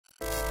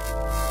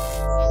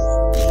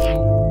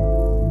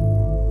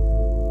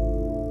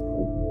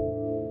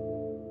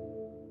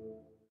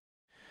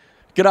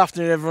Good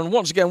afternoon, everyone.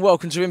 Once again,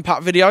 welcome to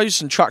Impact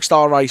Videos and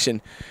Trackstar Racing.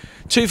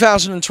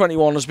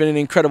 2021 has been an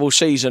incredible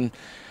season,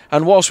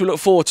 and whilst we look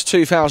forward to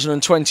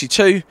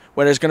 2022,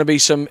 where there's going to be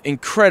some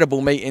incredible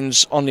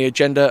meetings on the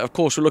agenda, of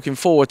course we're looking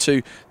forward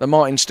to the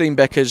Martin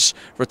Steenbecker's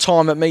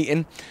retirement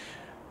meeting.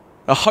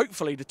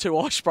 Hopefully the two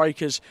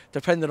icebreakers,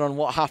 depending on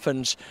what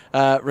happens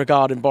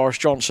regarding Boris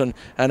Johnson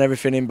and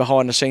everything in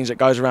behind the scenes that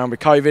goes around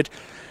with COVID.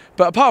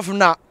 But apart from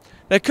that,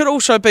 there could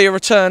also be a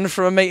return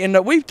for a meeting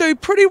that we do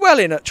pretty well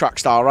in at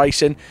Trackstar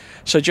Racing.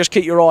 So just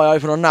keep your eye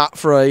open on that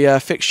for a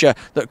fixture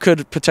that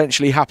could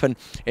potentially happen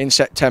in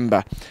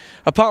September.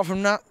 Apart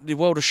from that, the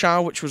World of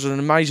Show, which was an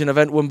amazing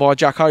event won by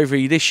Jack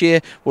Overy this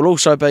year, will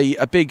also be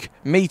a big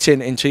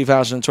meeting in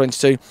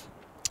 2022.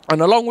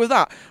 And along with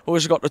that, we've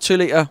also got the 2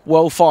 litre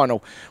World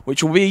Final,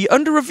 which will be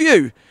under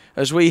review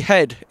as we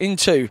head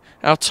into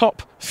our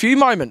top few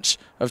moments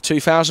of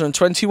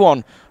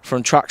 2021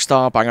 from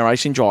Trackstar Banger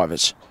Racing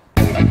drivers.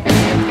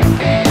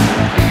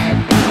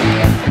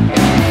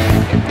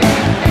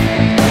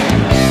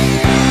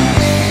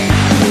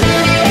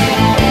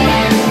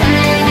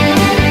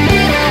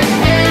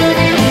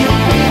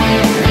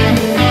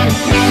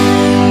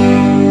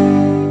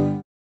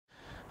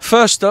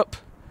 First up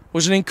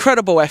was an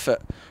incredible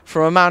effort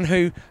from a man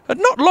who had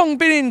not long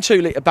been in 2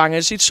 litre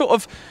bangers. He'd sort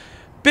of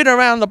been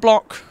around the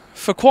block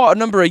for quite a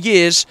number of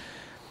years,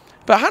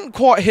 but hadn't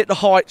quite hit the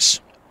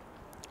heights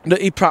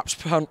that he perhaps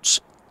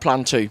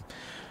planned to.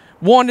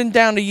 Winding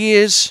down the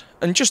years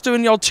and just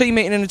doing the odd team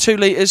meeting in the 2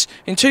 litres,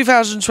 in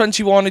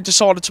 2021 he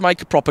decided to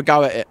make a proper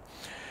go at it.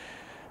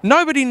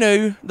 Nobody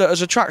knew that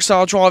as a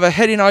Trackstar driver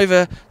heading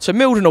over to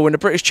Mildenhall in the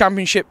British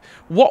Championship,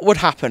 what would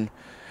happen.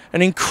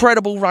 An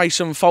incredible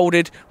race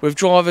unfolded with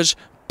drivers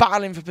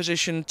battling for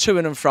position,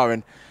 to-ing and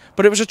fro-ing.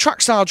 But it was a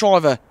Trackstar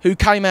driver who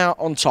came out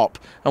on top,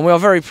 and we are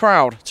very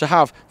proud to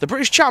have the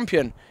British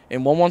champion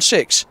in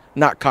 116,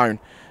 Nat Cohn.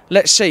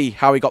 Let's see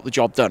how he got the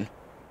job done.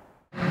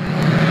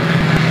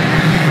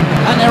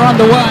 And they're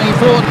underway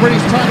for the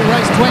British title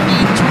race 2021.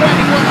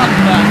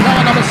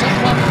 Car number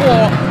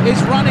 614 is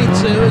running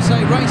to as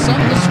they race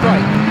up the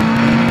straight.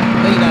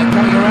 Leader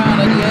coming around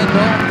at the end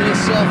of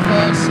this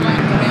first lap,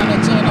 coming out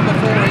of turn number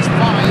 4 is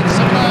 570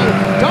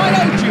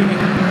 Dino Jr.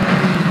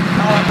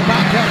 Car at the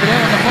back over there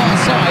on the far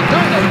side.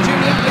 Dino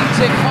Jr.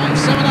 leads it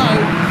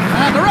 570.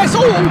 And the rest,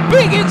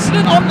 big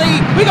incident on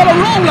we got a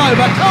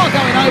rollover, car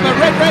going over,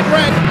 red,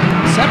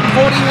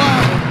 741.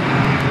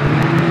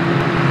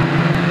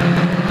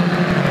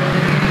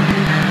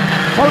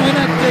 Following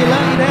that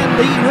delay,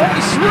 then the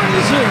race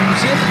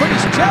resumes in the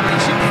British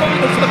Championship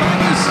final for the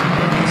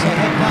Bangers. So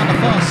head down the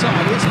far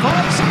side, it's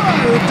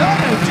 570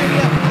 Dino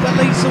Jr. that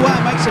leads the way,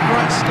 makes a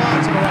great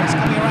start to the race,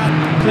 coming around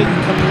to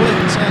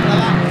complete the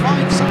lap.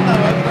 570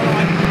 over the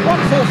line,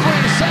 143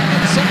 in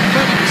second,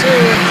 732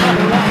 in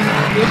double one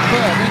in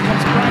third. Then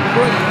comes Brad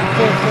Green in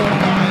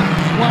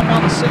 449,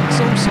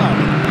 116 also.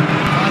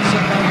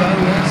 570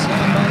 though has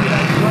made a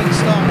great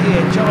start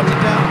here,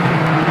 charging down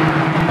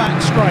the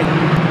back straight.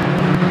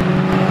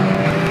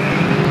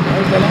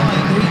 Over the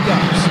line, he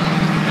goes.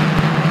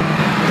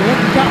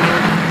 Jordan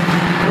coming.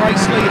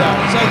 Race leader.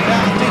 He's over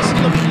down. Decent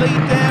looking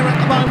lead there at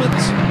the moment.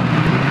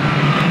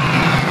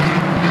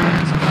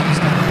 So comes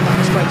down the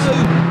back straight.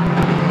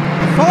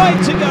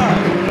 5 to go.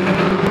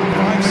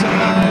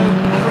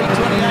 570,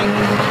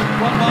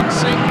 328,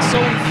 116,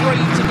 all 3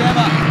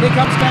 together. Here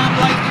comes down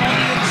late on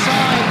the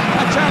inside.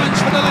 A challenge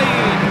for the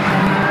lead.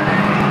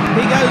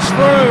 He goes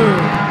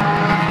through.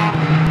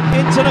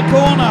 Into the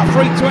corner,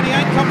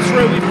 328 comes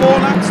through with 4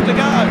 laps to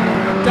go.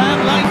 Dan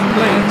Latham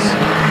leads,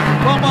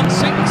 116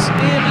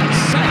 in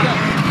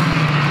second.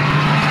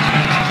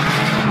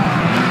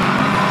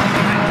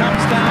 And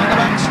comes down the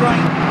back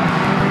straight.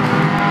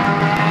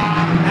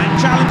 And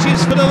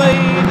challenges for the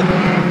lead.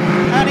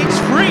 And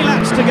it's 3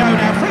 laps to go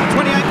now,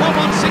 328,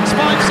 116,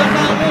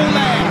 570, all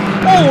there.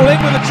 All in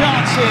with a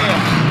chance here.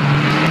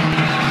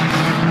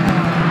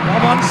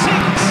 116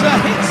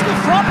 hits the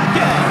front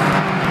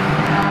again.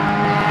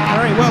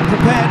 Very well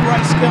prepared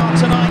race car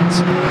tonight.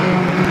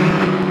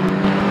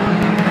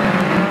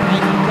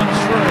 Nathan comes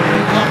through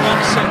in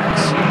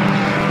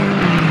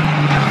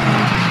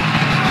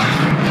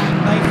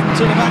 116. Nathan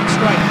to the back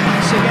straight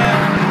once again.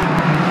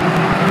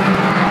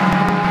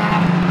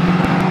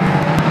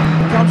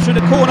 Comes through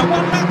the corner,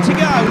 1 lap to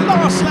go.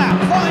 Last lap,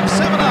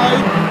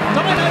 570.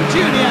 Dino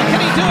Jr.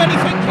 Can he do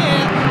anything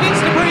here?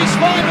 It's the British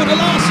final,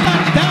 the last lap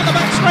down the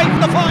back straight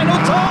for the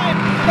final time.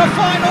 The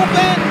final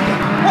bend.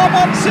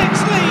 116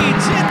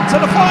 leads into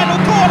the final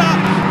corner.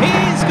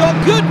 He's got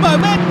good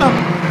momentum.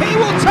 He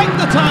will take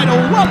the title.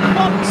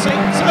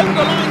 116 over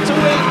the line to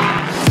win.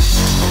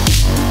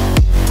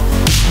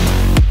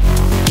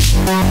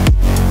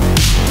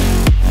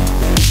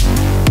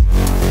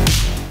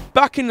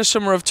 Back in the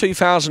summer of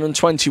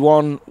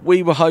 2021,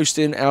 we were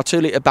hosting our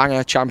 2 litre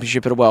banger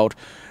Championship of the World.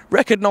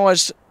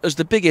 Recognised as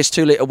the biggest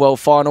 2 litre world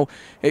final,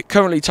 it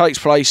currently takes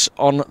place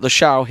on the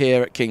Show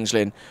here at Kings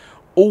Lynn.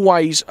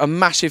 Always a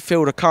massive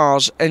field of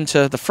cars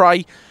enter the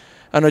fray,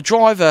 and a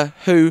driver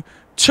who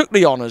took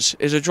the honours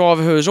is a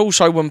driver who has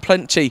also won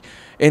plenty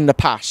in the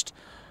past.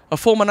 a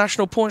former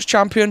national points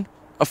champion,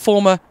 a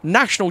former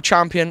national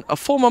champion, a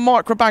former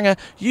microbanger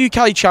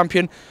UK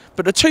champion,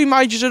 but the two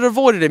majors had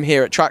avoided him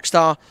here at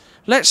Trackstar.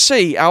 Let's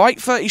see how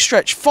 8:30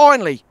 Stretch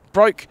finally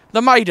broke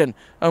the maiden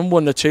and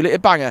won the 2 litre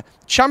banger.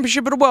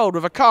 Championship of the world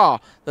with a car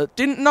that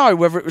didn't know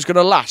whether it was going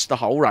to last the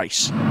whole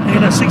race.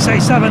 In a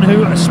 687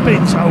 who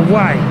spins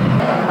away.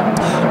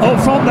 Up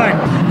front then,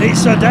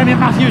 it's Damien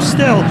Matthews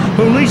still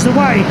who leads the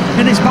way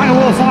in this Banger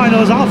World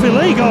Final as Alfie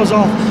Lee goes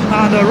off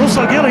and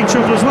Russell Gilling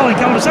trouble as well in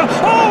Canada. So,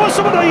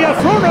 some of the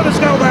front runners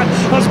go there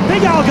as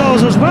Big Al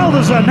goes as well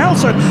as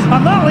Nelson,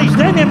 and that leaves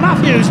Damien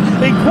Matthews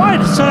in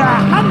quite a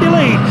handy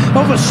lead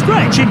over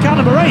Stretch in car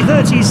number 8,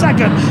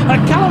 32nd,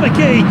 and Callum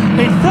McKee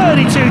in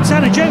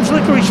 32.10 and James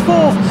Licorice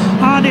 4th,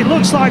 and it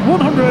looks like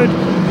 100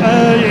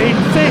 in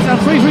 5th and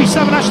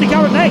 337 Ashley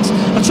Garrett next.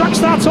 A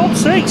Trackstar top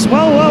 6.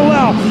 Well.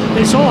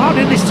 It's all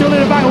happening in this 2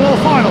 litre Banger World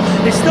Final.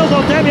 It's still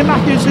though Damien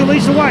Matthews who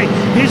leads the way.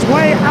 His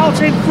way out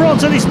in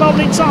front at this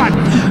moment in time.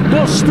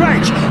 But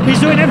Stretch is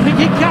doing everything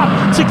he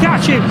can to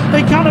catch him.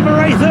 In car number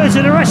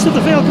 830, the rest of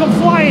the field come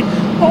flying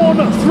on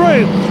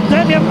through.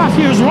 Damien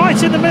Matthews right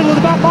in the middle of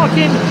the back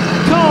marking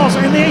cars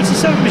in the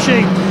 87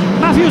 machine.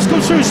 Matthews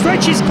comes through,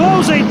 Stretch is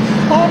closing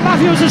on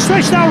Matthews, and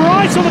Stretch now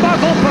right on the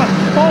back bumper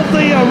of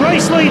the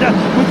race leader,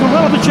 who can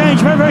well have a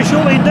change very, very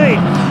shortly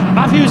indeed.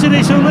 Matthews it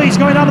is who leads,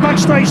 going down the back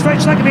straight, Stretch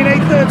second in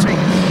 8:30.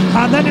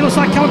 And then it looks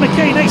like Callum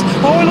McKee next.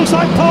 It looks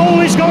like Pole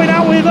is going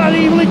out with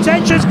evil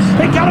intentions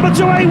in car number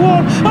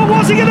 281. And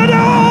what's he going to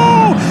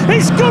do?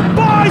 It's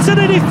goodbye to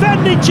the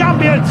defending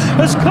champion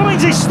as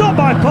Cummings is stopped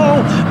by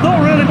Pole.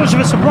 Not really much of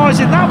a surprise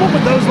in that one,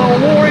 but those that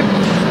will war him.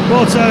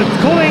 But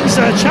Cummings'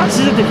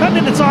 chances of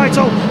defending the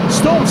title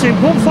stopped him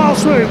one foul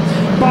swoop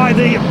by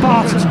the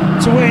part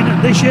to win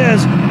this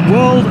year's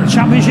World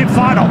Championship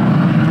Final.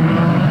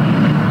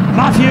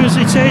 Matthews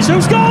it is,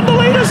 who's gone? The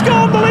leader's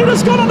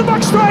gone on the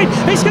back straight.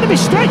 It's going to be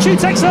Stretch who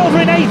takes over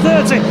in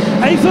 8:30.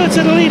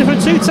 8:30 the leader for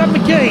 210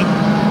 McKee.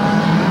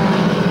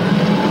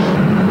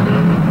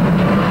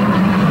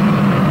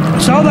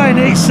 So then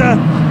it's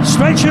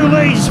Stretch who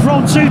leads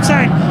from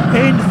 210.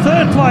 In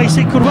 3rd place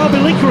it could well be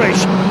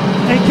Licorice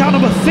in car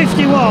number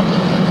 51,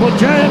 but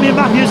Jeremy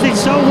Matthews did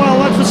so well,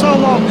 led for so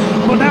long,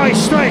 but now it's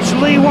Stretch,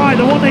 Lee White,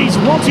 the one he's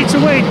wanted to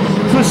win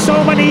for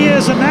so many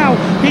years, and now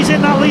he's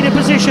in that leading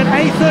position.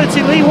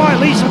 8:30, Lee White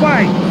leads the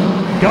way,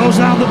 goes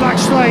down the back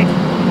straight.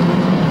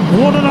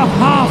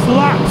 1.5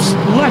 laps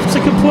left to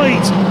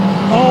complete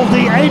of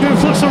the Adrian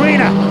Flux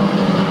Arena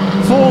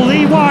for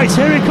Lee White.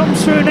 Here he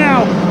comes through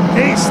now.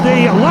 It's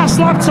the last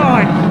lap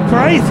time for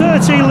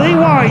 8:30, Lee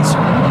White.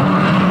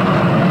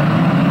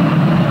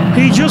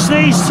 He just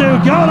needs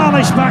to go down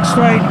this back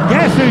straight,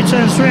 get through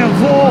turns 3 and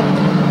 4,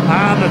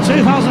 and the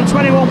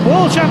 2021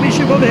 World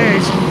Championship of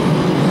his.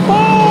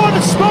 And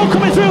the smoke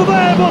coming through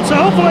there, but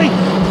hopefully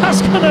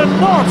that's going to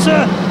not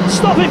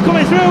stop him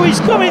coming through. He's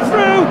coming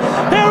through.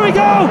 Here we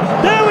go.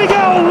 There we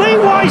go. Lee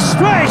White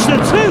Stretch, the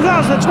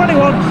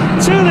 2021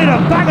 2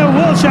 litre Banger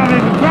World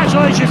Champion.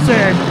 Congratulations to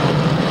him.